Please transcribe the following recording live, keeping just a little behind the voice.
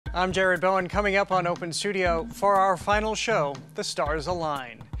I'm Jared Bowen, coming up on Open Studio for our final show, The Stars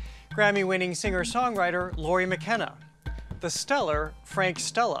Align. Grammy-winning singer-songwriter Lori McKenna, the stellar Frank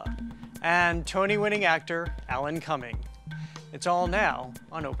Stella, and Tony-winning actor Alan Cumming. It's all now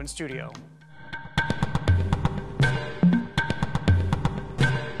on Open Studio.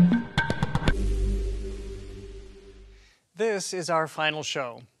 This is our final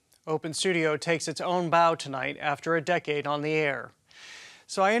show. Open Studio takes its own bow tonight after a decade on the air.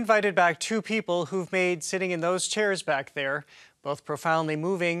 So I invited back two people who've made sitting in those chairs back there both profoundly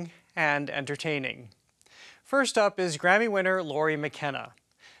moving and entertaining. First up is Grammy winner Lori McKenna,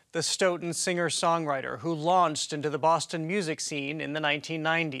 the Stoughton singer-songwriter who launched into the Boston music scene in the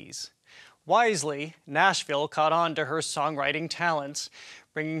 1990s. Wisely, Nashville caught on to her songwriting talents,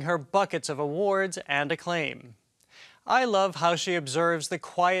 bringing her buckets of awards and acclaim. I love how she observes the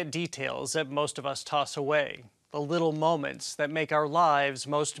quiet details that most of us toss away, the little moments that make our lives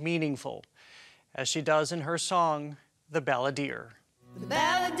most meaningful, as she does in her song, The Balladeer. The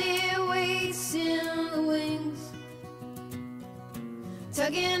balladeer waits in the wings,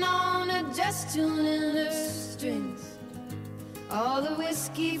 tugging on her dress, tuning her strings. All the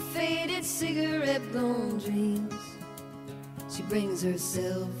whiskey faded, cigarette blown dreams. She brings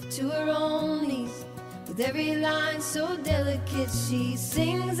herself to her own knees. With every line so delicate, she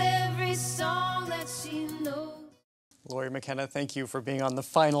sings every song that she knows. Lori McKenna, thank you for being on the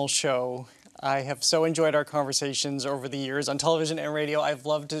final show. I have so enjoyed our conversations over the years on television and radio. I've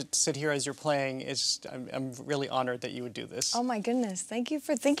loved to sit here as you're playing. I'm really honored that you would do this. Oh my goodness, thank you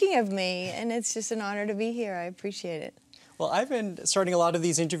for thinking of me, and it's just an honor to be here. I appreciate it. Well, I've been starting a lot of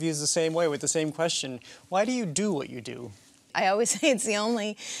these interviews the same way with the same question. Why do you do what you do? I always say it's the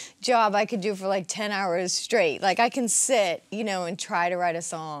only job I could do for like 10 hours straight. Like I can sit, and try to write a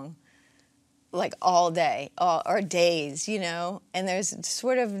song like all day or days, and there's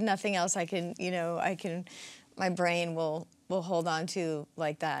sort of nothing else I can, my brain will hold on to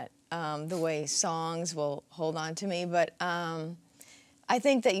like that, the way songs will hold on to me. But I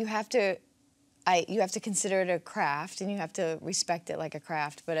think that you have to consider it a craft, and you have to respect it like a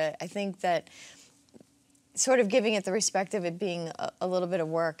craft. But I think that sort of giving it the respect of it being a little bit of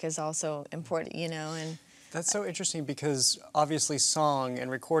work is also important, and that's so interesting because obviously song and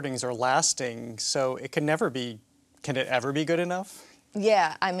recordings are lasting, so it can never be, can it ever be good enough?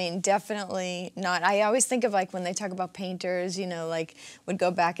 Yeah, I mean, definitely not. I always think of like when they talk about painters, like would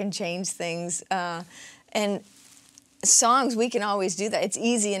go back and change things. And songs, we can always do that. It's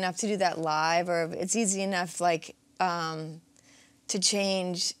easy enough to do that live, or it's easy enough like to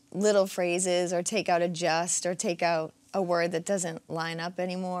change little phrases or take out a just or take out a word that doesn't line up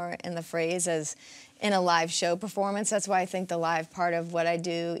anymore in the phrase as in a live show performance. That's why I think the live part of what I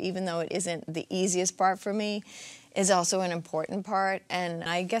do, even though it isn't the easiest part for me, is also an important part. And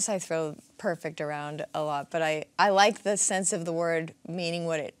I guess I throw perfect around a lot, but I like the sense of the word meaning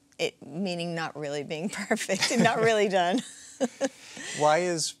what it meaning not really being perfect and not really done. Why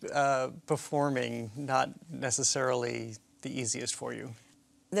is performing not necessarily the easiest for you?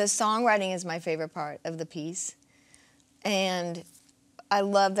 The songwriting is my favorite part of the piece, and I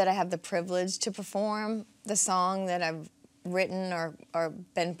love that I have the privilege to perform the song that I've written or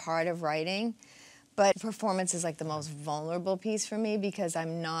been part of writing. But performance is like the most vulnerable piece for me because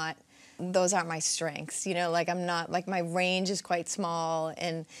those aren't my strengths. Like my range is quite small,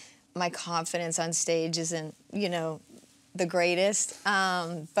 and my confidence on stage isn't, the greatest.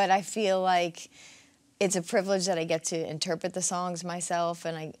 But I feel like it's a privilege that I get to interpret the songs myself,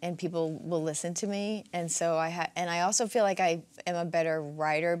 and people will listen to me. And so I also feel like I am a better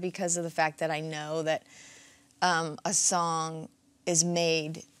writer because of the fact that I know that a song is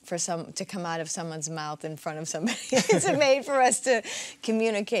made to come out of someone's mouth in front of somebody. It's made for us to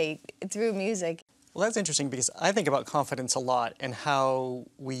communicate through music. Well, that's interesting because I think about confidence a lot and how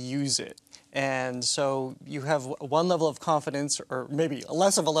we use it. And so you have one level of confidence, or maybe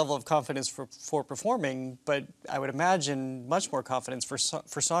less of a level of confidence for performing, but I would imagine much more confidence for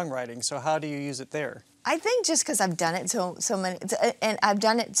songwriting. So how do you use it there? I think just because I've done it so many, and I've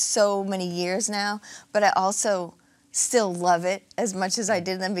done it so many years now, but I also still love it as much as I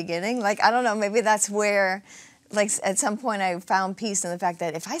did in the beginning. Like, I don't know, maybe that's where, like, at some point I found peace in the fact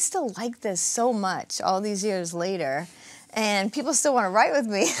that if I still like this so much all these years later, and people still want to write with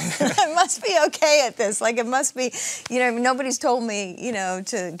me, I must be okay at this. Like, it must be, nobody's told me,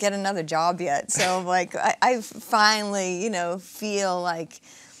 to get another job yet. So, like, I finally, feel like,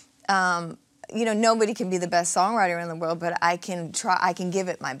 nobody can be the best songwriter in the world, but I can give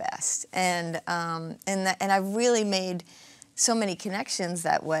it my best. And I've really made so many connections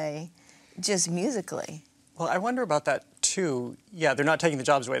that way, just musically. Well, I wonder about that too, yeah, they're not taking the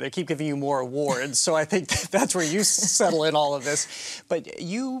jobs away. They keep giving you more awards. So I think that's where you settle in all of this. But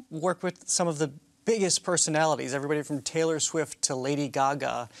you work with some of the biggest personalities, everybody from Taylor Swift to Lady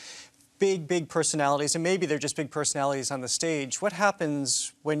Gaga. Big personalities, and maybe they're just big personalities on the stage. What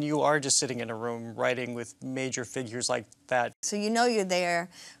happens when you are just sitting in a room writing with major figures like that? So you know you're there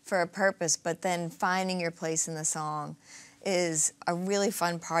for a purpose, but then finding your place in the song is a really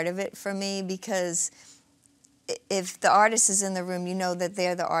fun part of it for me, because if the artist is in the room, you know that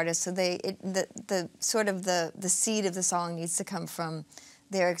they're the artist, so the seed of the song needs to come from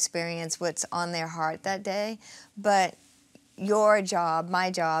their experience, what's on their heart that day. But your job,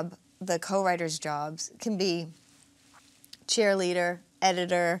 my job, the co-writer's jobs can be cheerleader,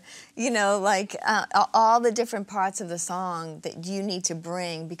 editor, you know, like all the different parts of the song that you need to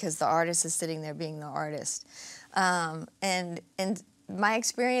bring because the artist is sitting there being the artist. And my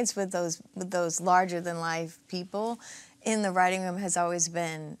experience with those larger-than-life people in the writing room has always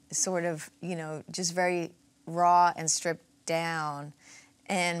been sort of, you know, just very raw and stripped down.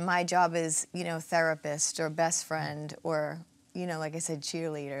 And my job is, you know, therapist or best friend or, you know, like I said,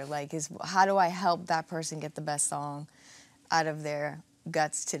 cheerleader, like, how do I help that person get the best song out of their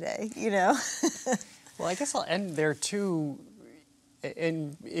guts today, you know? Well, I guess I'll end there, too.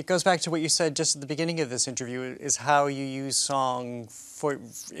 And it goes back to what you said just at the beginning of this interview, is how you use song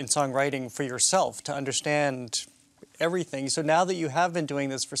in songwriting for yourself to understand everything. So now that you have been doing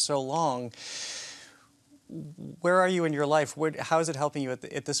this for so long, where are you in your life? How is it helping you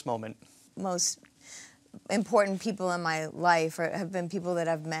at this moment? Most important people in my life have been people that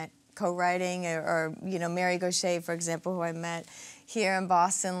I've met co-writing, or you know, Mary Gaucher, for example, who I met here in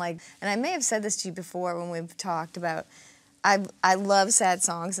Boston. Like, and I may have said this to you before when we've talked about, I love sad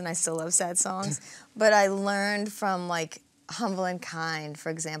songs, and I still love sad songs, but I learned from, like, Humble and Kind, for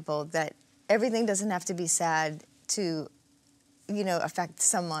example, that everything doesn't have to be sad to, you know, affect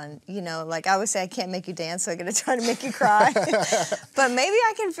someone. You know, like I always say, I can't make you dance, so I'm going to try to make you cry. But maybe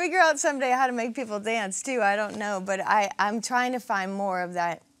I can figure out someday how to make people dance, too. I don't know. But I'm trying to find more of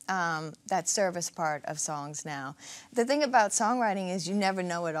that, that service part of songs now. The thing about songwriting is you never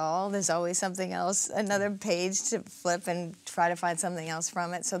know it all. There's always something else, another page to flip and try to find something else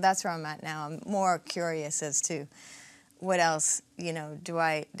from it. So that's where I'm at now. I'm more curious as to what else, you know,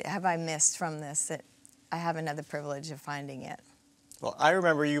 have I missed from this that I have another privilege of finding it. Well, I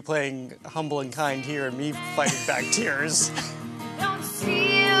remember you playing Humble and Kind here and me fighting back tears. Don't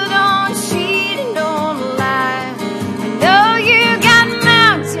steal, don't cheat, and don't lie. I know you got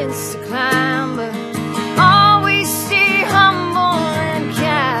mountains to climb, but always stay humble and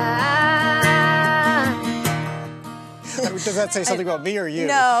kind. Does that say something about me or you?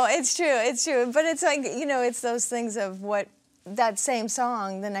 No, it's true, it's true. But it's like, you know, it's those things of what that same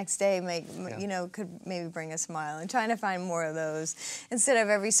song the next day you know, could maybe bring a smile, and trying to find more of those instead of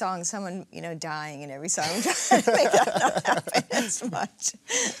every song someone, you know, dying in every song, trying to make that not happen as much.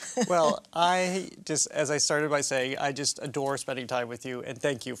 Well, as I started by saying, I just adore spending time with you, and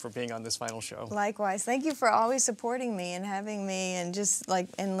thank you for being on this final show. Likewise. Thank you for always supporting me and having me and just like,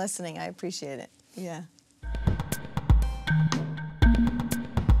 and listening. I appreciate it. Yeah.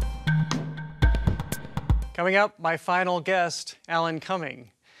 Coming up, my final guest, Alan Cumming.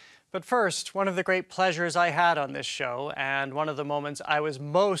 But first, one of the great pleasures I had on this show, and one of the moments I was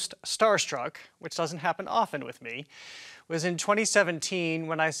most starstruck, which doesn't happen often with me, was in 2017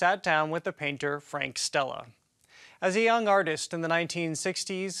 when I sat down with the painter Frank Stella. As a young artist in the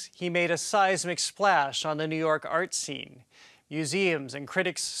 1960s, he made a seismic splash on the New York art scene. Museums and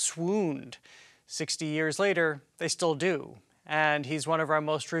critics swooned. 60 years later, they still do, and he's one of our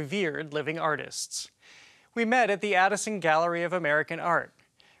most revered living artists. We met at the Addison Gallery of American Art,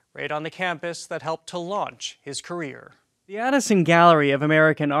 right on the campus that helped to launch his career. The Addison Gallery of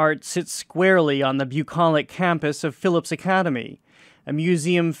American Art sits squarely on the bucolic campus of Phillips Academy, a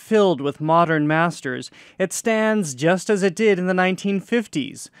museum filled with modern masters. It stands just as it did in the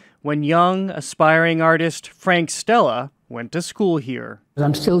 1950s, when young, aspiring artist Frank Stella went to school here.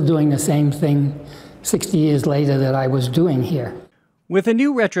 I'm still doing the same thing 60 years later that I was doing here. With a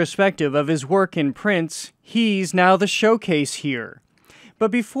new retrospective of his work in prints, he's now the showcase here.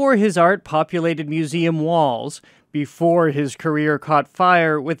 But before his art populated museum walls, before his career caught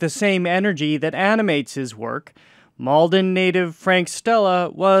fire with the same energy that animates his work, Malden native Frank Stella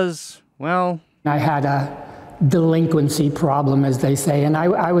was, well... I had a delinquency problem, as they say, and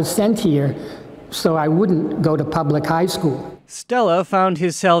I was sent here so I wouldn't go to public high school. Stella found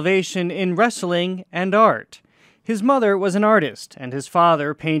his salvation in wrestling and art. His mother was an artist, and his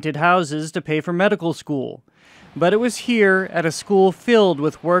father painted houses to pay for medical school. But it was here, at a school filled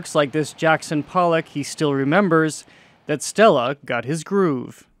with works like this Jackson Pollock he still remembers, that Stella got his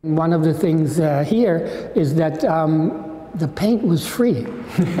groove. One of the things here is that the paint was free.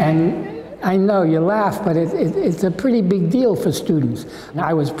 And I know you laugh, but it's a pretty big deal for students.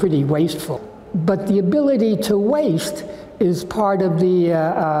 I was pretty wasteful. But the ability to waste is part of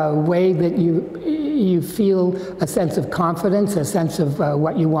the way that you feel a sense of confidence, a sense of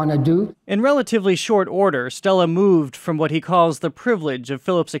what you want to do. In relatively short order, Stella moved from what he calls the privilege of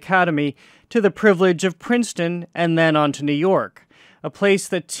Phillips Academy to the privilege of Princeton and then on to New York, a place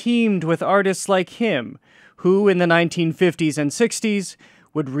that teemed with artists like him, who in the 1950s and 60s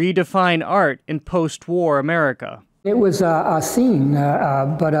would redefine art in post-war America. It was a scene,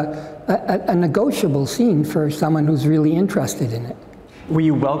 but a negotiable scene for someone who's really interested in it. Were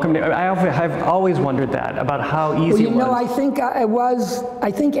you welcomed? I've always wondered that, about how easy it was.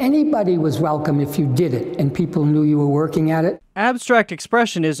 I think anybody was welcome if you did it and people knew you were working at it. Abstract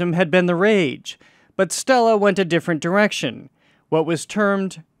expressionism had been the rage, but Stella went a different direction, what was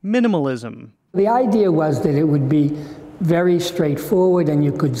termed minimalism. The idea was that it would be very straightforward and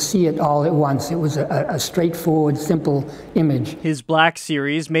you could see it all at once. It was a straightforward, simple image. His Black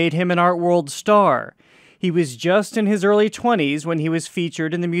series made him an art world star. He was just in his early 20s when he was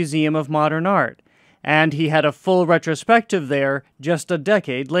featured in the Museum of Modern Art, and he had a full retrospective there just a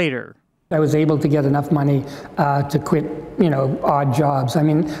decade later. I was able to get enough money to quit, odd jobs. I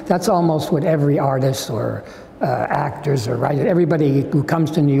mean, that's almost what every artist or actors or writers, everybody who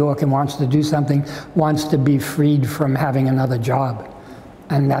comes to New York and wants to do something wants to be freed from having another job,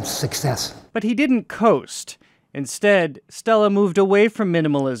 and that's success. But he didn't coast. Instead, Stella moved away from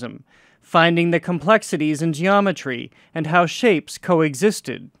minimalism, finding the complexities in geometry and how shapes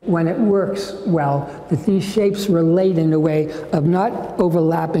coexisted. When it works well, that these shapes relate in a way of not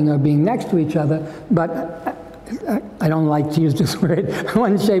overlapping or being next to each other, but I don't like to use this word,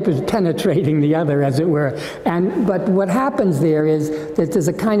 one shape is penetrating the other, as it were. But what happens there is that there's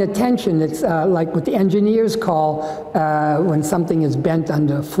a kind of tension that's like what the engineers call when something is bent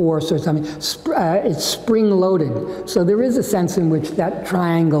under force or something, it's spring-loaded. So there is a sense in which that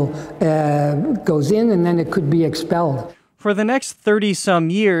triangle goes in and then it could be expelled. For the next 30-some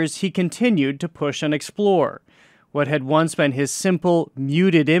years, he continued to push and explore. What had once been his simple,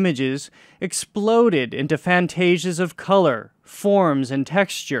 muted images exploded into fantasias of color, forms, and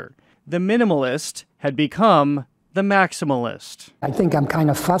texture. The minimalist had become the maximalist. I think I'm kind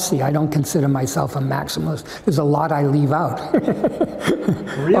of fussy. I don't consider myself a maximalist. There's a lot I leave out.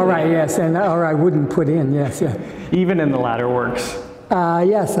 Really? All right, yes, or I wouldn't put in, yes, yeah. Even in the latter works?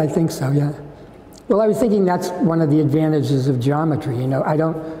 Yes, I think so, yeah. Well, I was thinking that's one of the advantages of geometry,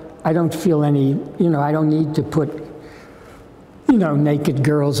 I don't feel any, I don't need to put, naked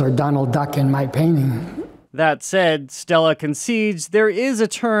girls or Donald Duck in my painting. That said, Stella concedes there is a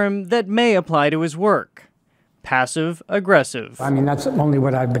term that may apply to his work. Passive-aggressive. I mean, that's only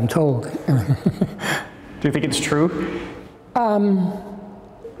what I've been told. Do you think it's true?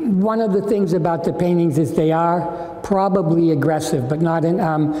 One of the things about the paintings is they are probably aggressive, but not in,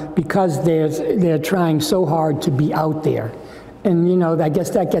 because they're trying so hard to be out there. And I guess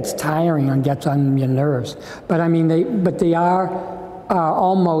that gets tiring and gets on your nerves. But I mean, they are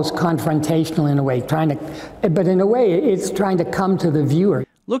almost confrontational in a way, but in a way, it's trying to come to the viewer.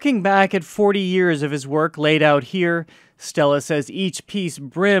 Looking back at 40 years of his work laid out here, Stella says each piece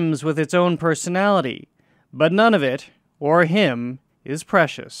brims with its own personality. But none of it, or him, is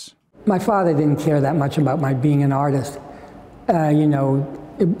precious. My father didn't care that much about my being an artist.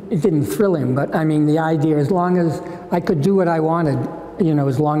 It didn't thrill him, but I mean, the idea, as long as I could do what I wanted,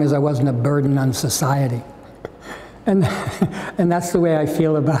 as long as I wasn't a burden on society. And that's the way I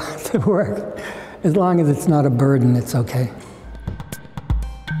feel about the work. As long as it's not a burden, it's okay.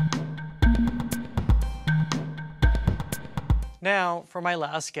 Now for my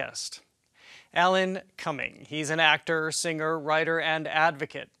last guest. Alan Cumming. He's an actor, singer, writer, and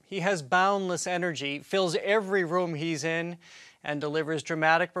advocate. He has boundless energy, fills every room he's in, and delivers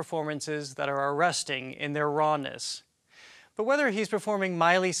dramatic performances that are arresting in their rawness. But whether he's performing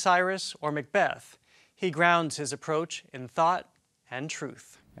Miley Cyrus or Macbeth, he grounds his approach in thought and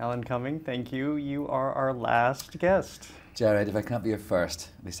truth. Alan Cumming, thank you. You are our last guest. Jared, if I can't be your first,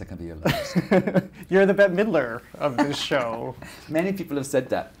 at least I can be your last. You're the Bette Midler of this show. Many people have said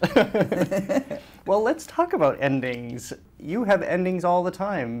that. Well, let's talk about endings. You have endings all the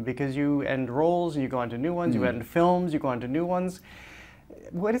time because you end roles, you go on to new ones, you end films, you go on to new ones.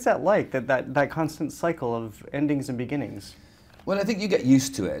 What is that like, that constant cycle of endings and beginnings? Well, I think you get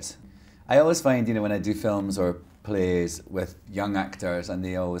used to it. I always find, when I do films or plays with young actors and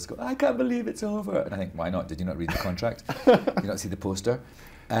they always go, I can't believe it's over. And I think, why not? Did you not read the contract? Did you not see the poster?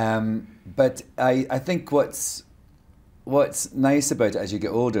 But I think what's what's nice about it as you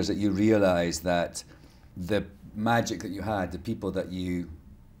get older is that you realise that the magic that you had, the people that you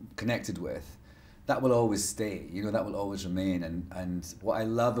connected with, that will always stay, you know, that will always remain. And what I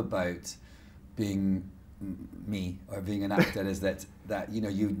love about being me or being an actor is that you know,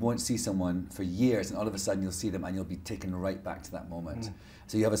 you won't see someone for years and all of a sudden you'll see them and you'll be taken right back to that moment.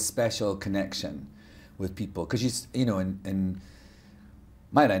 So you have a special connection with people because you know, in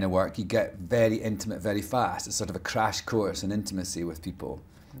my line of work you get very intimate very fast. It's sort of a crash course in intimacy with people,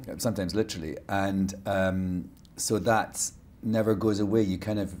 sometimes literally, and so that never goes away. You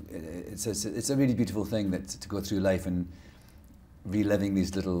kind of, it's a really beautiful thing that to go through life and reliving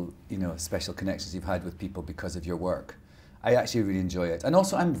these little, you know, special connections you've had with people because of your work. I actually really enjoy it. And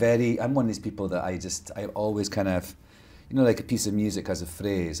also I'm one of these people that I always kind of, you know, like a piece of music has a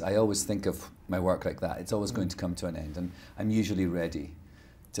phrase. I always think of my work like that. It's always going to come to an end, and I'm usually ready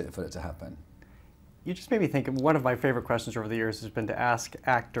for it to happen. You just made me think, one of my favorite questions over the years has been to ask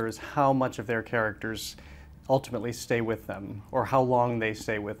actors how much of their characters ultimately stay with them, or how long they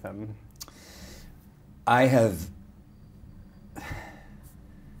stay with them. I have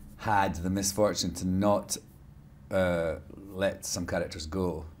had the misfortune to not let some characters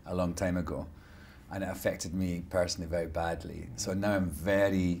go a long time ago, and it affected me personally very badly. So now I'm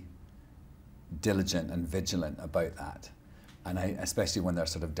very diligent and vigilant about that, and especially when they're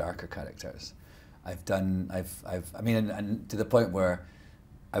sort of darker characters. I mean, and to the point where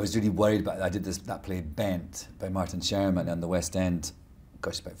I was really worried about it. I did that play Bent by Martin Sherman on the West End,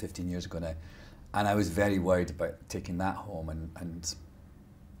 gosh, about 15 years ago now, and I was very worried about taking that home and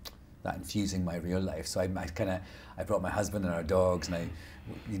that infusing my real life. So I brought my husband and our dogs, and I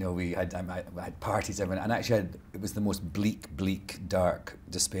had parties every night, and actually it was the most bleak, dark,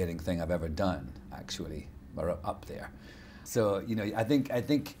 despairing thing I've ever done, actually, or up there. So, you know, I think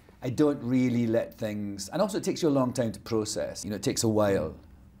I don't really let things, and also it takes you a long time to process. You know, it takes a while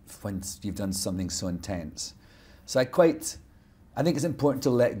when you've done something so intense. So I think it's important to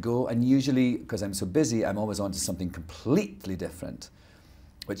let go, and usually, because I'm so busy, I'm always on to something completely different,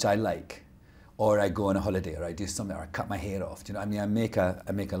 which I like. Or I go on a holiday, or I do something, or I cut my hair off. Do you know what I mean?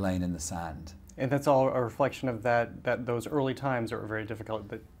 I make a line in the sand. And that's all a reflection of that those early times are very difficult.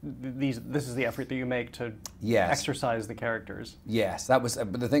 That this is the effort that you make to exercise the characters. Yes, that was.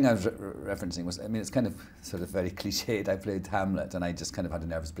 But the thing I was referencing was, I mean, it's kind of sort of very cliched. I played Hamlet, and I just kind of had a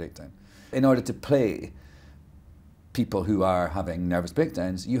nervous breakdown. In order to play people who are having nervous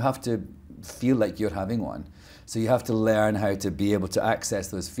breakdowns, you have to feel like you're having one. So you have to learn how to be able to access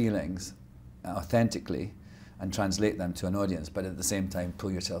those feelings authentically and translate them to an audience, but at the same time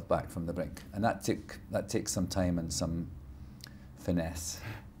pull yourself back from the brink. And that takes some time and some finesse.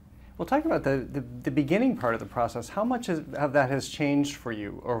 Well, talking about the beginning part of the process, how much of that has changed for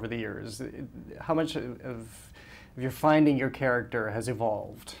you over the years? How much of your finding your character has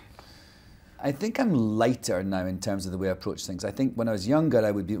evolved? I think I'm lighter now in terms of the way I approach things. I think when I was younger,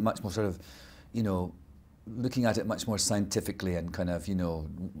 I would be much more sort of, you know, looking at it much more scientifically and kind of, you know,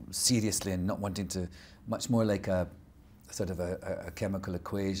 seriously, and not wanting to, much more like a sort of a chemical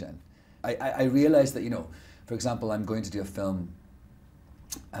equation. I realized that, you know, for example, I'm going to do a film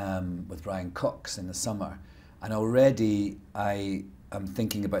with Brian Cox in the summer, and already I'm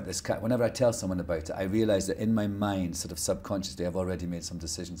thinking about this cat. Whenever I tell someone about it, I realize that in my mind, sort of subconsciously, I've already made some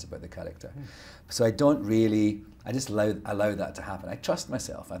decisions about the character. So I don't really, I just allow that to happen. I trust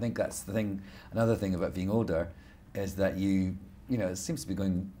myself. I think that's the thing. Another thing about being older is that you know, it seems to be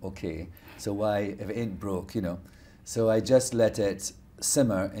going okay. So why, if it ain't broke, you know? So I just let it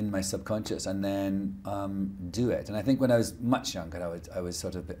simmer in my subconscious and then do it. And I think when I was much younger, I was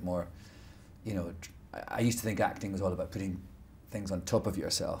sort of a bit more, you know, I used to think acting was all about putting things on top of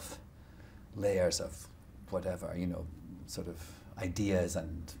yourself, layers of whatever, you know, sort of ideas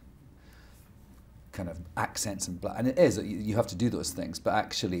and kind of accents and blah. And it is, you have to do those things, but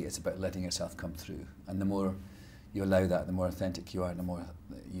actually it's about letting yourself come through. And the more you allow that, the more authentic you are, and the more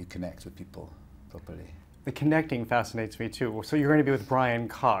you connect with people properly. The connecting fascinates me too. So you're going to be with Brian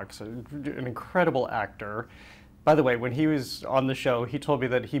Cox, an incredible actor. By the way, when he was on the show, he told me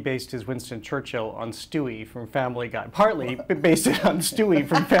that he based his Winston Churchill on Stewie from Family Guy. Partly based it on Stewie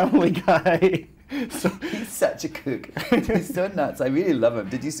from Family Guy. So he's such a kook. He's so nuts. I really love him.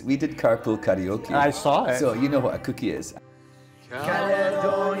 We did carpool karaoke. I saw it. So you know what a cookie is.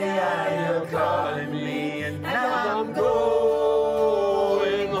 Caledonia, you're calling me, and now I'm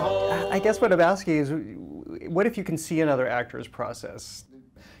going home. I guess what I'm asking is, what if you can see another actor's process?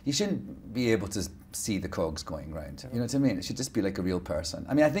 You shouldn't be able to see the cogs going round. You know what I mean? It should just be like a real person.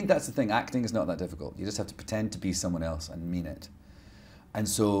 I mean, I think that's the thing. Acting is not that difficult. You just have to pretend to be someone else and mean it. And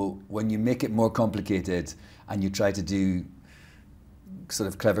so when you make it more complicated and you try to do sort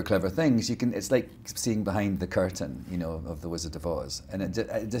of clever things, it's like seeing behind the curtain, you know, of The Wizard of Oz. And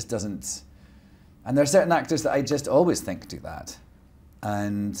it just doesn't, and there are certain actors that I just always think do that.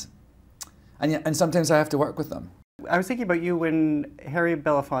 And sometimes I have to work with them. I was thinking about you when Harry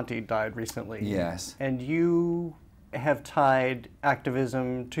Belafonte died recently. Yes. And you have tied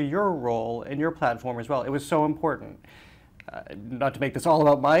activism to your role and your platform as well. It was so important. Not to make this all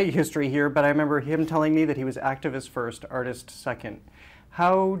about my history here, but I remember him telling me that he was activist first, artist second.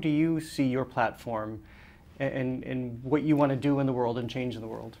 How do you see your platform and what you want to do in the world and change in the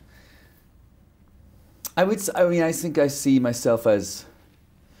world? I think I see myself as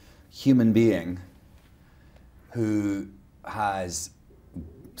human being who has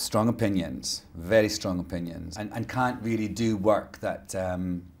strong opinions, very strong opinions, and can't really do work that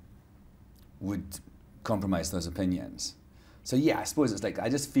would compromise those opinions. So yeah, I suppose it's like, I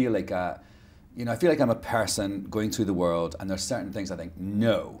just feel like I feel like I'm a person going through the world, and there's certain things I think,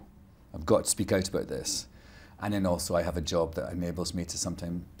 no, I've got to speak out about this. And then also I have a job that enables me to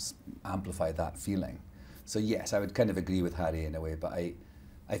sometimes amplify that feeling. So yes, I would kind of agree with Harry in a way, but I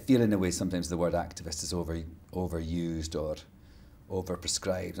feel in a way sometimes the word activist is overused or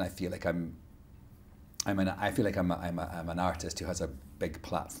overprescribed, and I feel like I'm an artist who has a big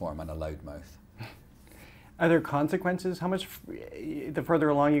platform and a loud mouth. Are there consequences? How much, the further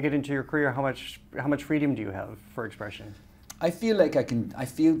along you get into your career, how much freedom do you have for expression? I feel like I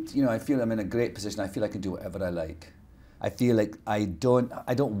feel I'm in a great position. I feel I can do whatever I like. I feel like I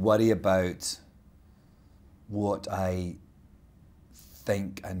don't worry about what I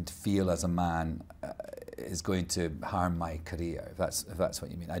think and feel as a man is going to harm my career, if that's what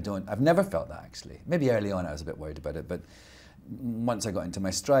you mean. I've never felt that, actually. Maybe early on I was a bit worried about it, but once I got into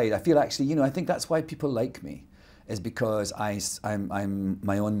my stride, I feel actually, I think that's why people like me, is because I'm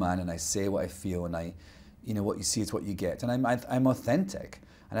my own man, and I say what I feel, and what you see is what you get, and I'm authentic,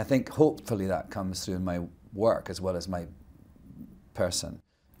 and I think hopefully that comes through in my work as well as my person.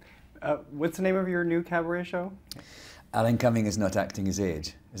 What's the name of your new cabaret show? Alan Cumming is Not Acting His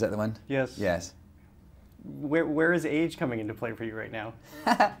Age. Is that the one? Yes. Yes. Where is age coming into play for you right now?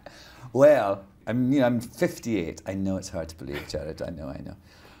 Well, I'm 58. I know it's hard to believe, Jared. I know.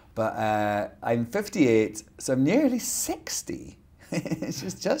 But I'm 58, so I'm nearly 60. It's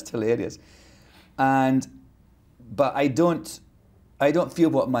just hilarious. But I don't feel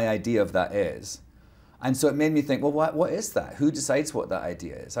what my idea of that is. And so it made me think, well, what is that? Who decides what that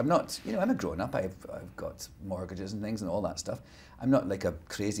idea is? I'm not, I'm a grown-up. I've got mortgages and things and all that stuff. I'm not like a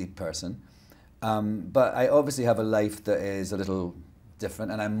crazy person. But I obviously have a life that is a little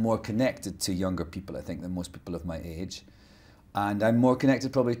different, and I'm more connected to younger people, I think, than most people of my age. And I'm more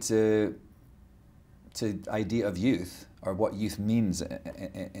connected probably to idea of youth, or what youth means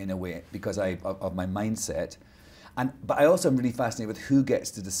in a way, because of my mindset. But I also am really fascinated with who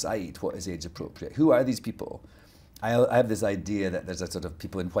gets to decide what is age appropriate. Who are these people? I have this idea that there's a sort of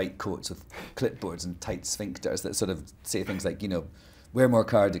people in white coats with clipboards and tight sphincters that sort of say things like, wear more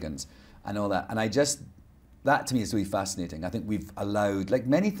cardigans and all that. And that to me is really fascinating. I think we've allowed, like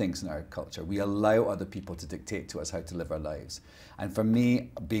many things in our culture, we allow other people to dictate to us how to live our lives. And for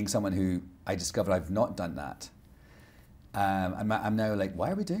me, being someone who I discovered I've not done that, I'm now like,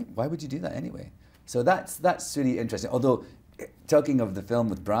 why would you do that anyway? So that's really interesting. Although, talking of the film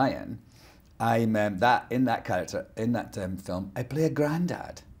with Brian, I'm in that film, I play a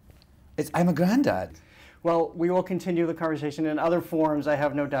granddad. I'm a granddad. Well, we will continue the conversation in other forms, I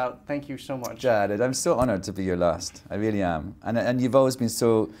have no doubt. Thank you so much. Jared, I'm so honoured to be your last. I really am. And you've always been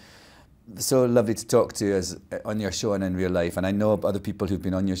so lovely to talk to as on your show and in real life. And I know other people who've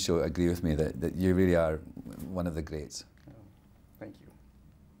been on your show agree with me that you really are one of the greats. Thank you.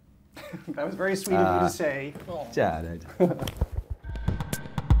 That was very sweet of you to say. Jared.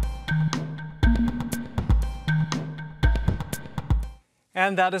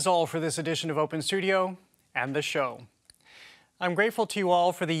 And that is all for this edition of Open Studio and the show. I'm grateful to you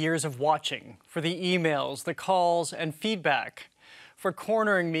all for the years of watching, for the emails, the calls, and feedback, for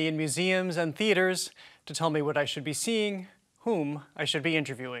cornering me in museums and theaters to tell me what I should be seeing, whom I should be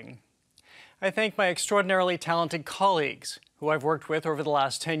interviewing. I thank my extraordinarily talented colleagues who I've worked with over the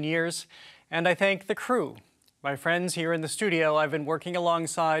last 10 years, and I thank the crew, my friends here in the studio I've been working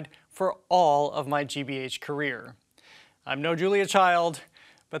alongside for all of my GBH career. I'm no Julia Child,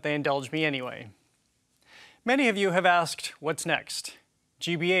 but they indulge me anyway. Many of you have asked, what's next?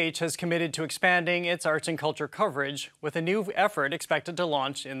 GBH has committed to expanding its arts and culture coverage with a new effort expected to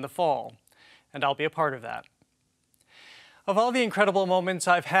launch in the fall, and I'll be a part of that. Of all the incredible moments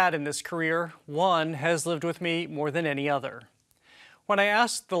I've had in this career, one has lived with me more than any other. When I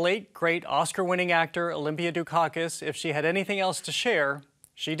asked the late, great Oscar-winning actor Olympia Dukakis if she had anything else to share,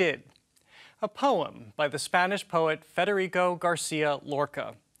 she did. A poem by the Spanish poet Federico Garcia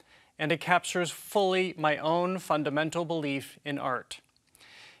Lorca, and it captures fully my own fundamental belief in art.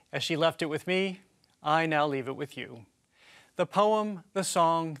 As she left it with me, I now leave it with you. The poem, the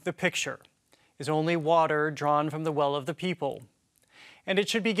song, the picture is only water drawn from the well of the people, and it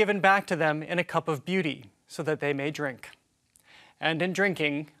should be given back to them in a cup of beauty so that they may drink, and in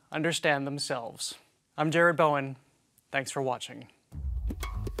drinking, understand themselves. I'm Jared Bowen. Thanks for watching.